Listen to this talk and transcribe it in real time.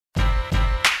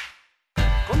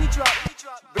ちは。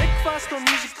ブレックファーストミュ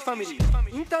ージックファミリ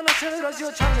ーインターナショナルラジ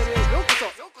オチャンネルへようこ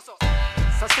そ。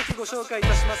早速ご紹介い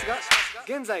たしますが、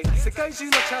現在世界中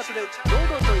のチャートで堂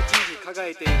々と1位に輝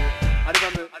いているアルバ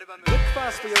ム「ブレックファ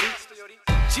ースト」より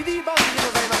「チディバング」で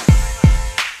ございます。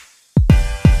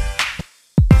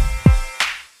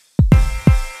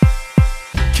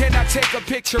Can I take a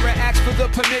picture and ask for the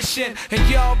permission? And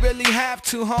you don't really have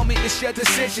to, homie, it's your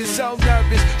decision. So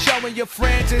nervous, showing your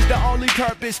friends is the only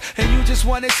purpose. And you just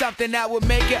wanted something that would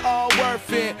make it all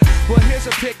worth it. Well, here's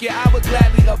a pic, yeah, I would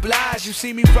gladly oblige. You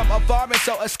see me from afar, and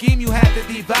so a scheme you had to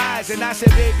devise. And I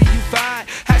said, baby, you fine,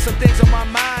 had some things on my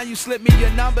mind. You slipped me your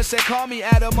number, said call me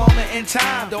at a moment in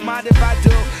time. Don't mind if I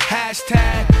do,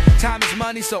 hashtag time is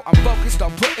money, so I'm focused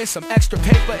on putting some extra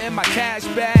paper in my cash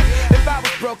bag. If I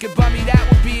was broke and bummy, that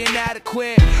would be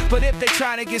inadequate. But if they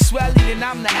trying to get swelly, then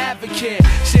I'm the advocate.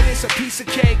 Shit, it's a piece of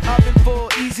cake, oven full,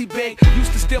 easy bake.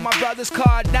 Used to steal my brother's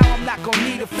card, now I'm not gonna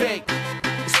need a fake.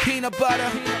 It's peanut butter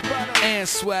and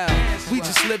swell. We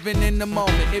just living in the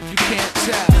moment, if you can't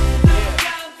tell.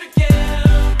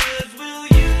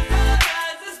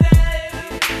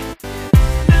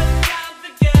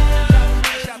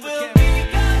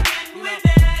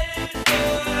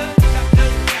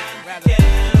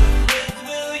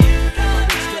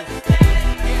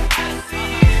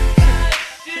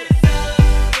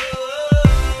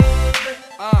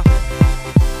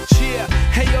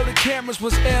 Cameras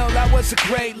was ill, that was a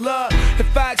great look.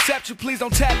 If I accept you, please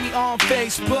don't tag me on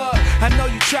Facebook. I know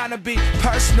you tryna be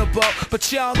personable,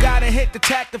 but you don't gotta hit the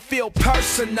tag to feel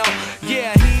personal.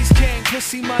 Yeah, he's king,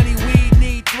 pussy, money, weed,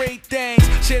 need three things.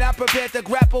 Shit, I'm prepared to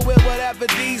grapple with whatever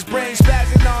these bring.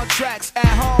 Spazzing on tracks, at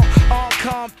home, on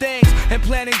calm things. And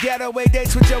planning getaway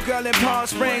dates with your girl in Palm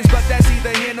Springs. But that's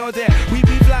either here nor there, we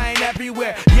be flying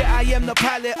everywhere. Yeah, I am the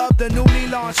pilot of the newly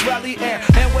launched Rally Air.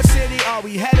 And what city are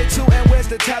we headed to, and where's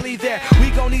the telly there? We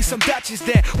gon' need some Dutches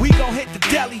there, we gon' hit the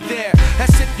deli there.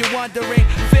 That's if you're wondering,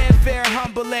 fanfare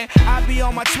humbling. I be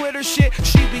on my Twitter shit,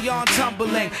 she be on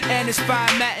tumbling. And it's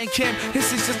fine, Matt and Kim,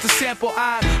 this is just a sample.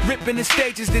 I'm ripping the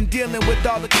stages, then dealing with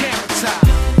all the camera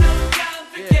time.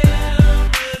 Yeah.